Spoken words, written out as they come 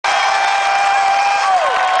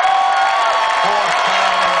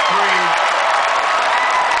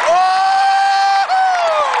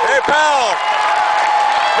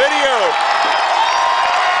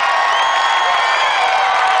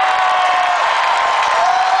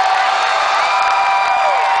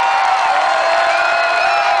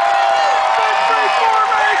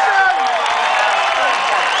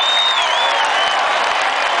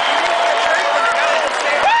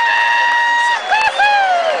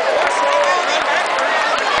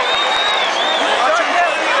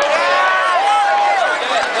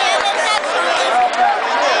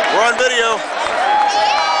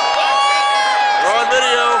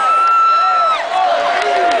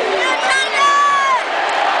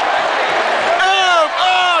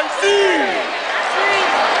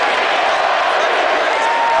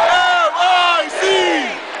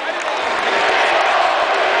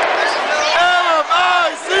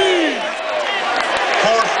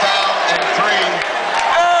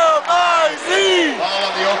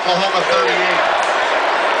the 38.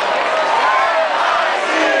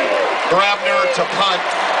 Grabner to punt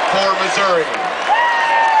for Missouri.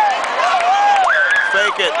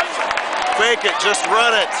 Fake it. Fake it. Just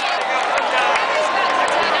run it.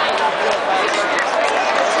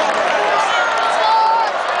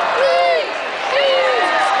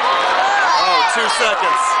 Oh, 2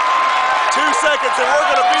 seconds. 2 seconds, and we're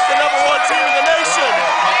going to beat the #1 team in the nation.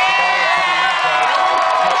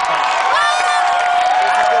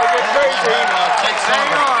 This is going to get crazy.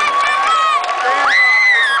 Hang on.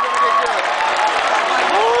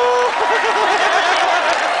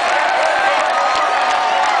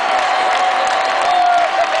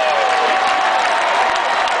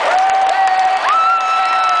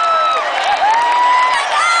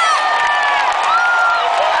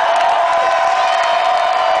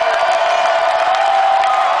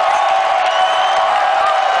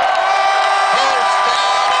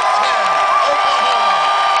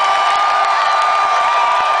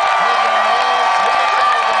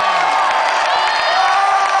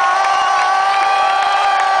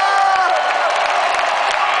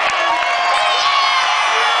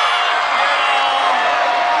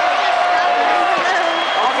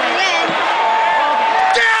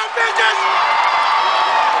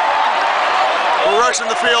 Rushing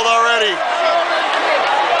the field already.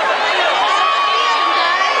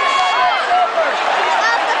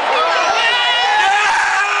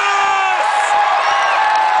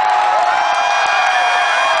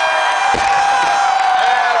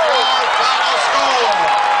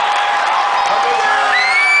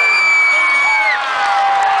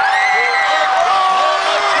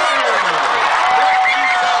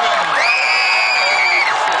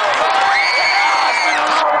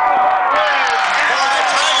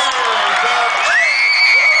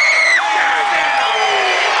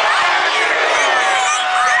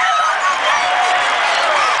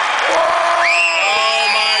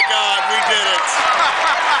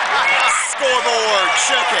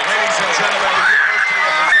 Check it. Ladies and gentlemen,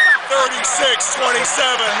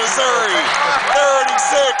 36-27 Missouri.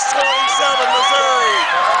 36-27 Missouri.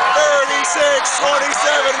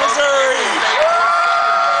 36-27 Missouri.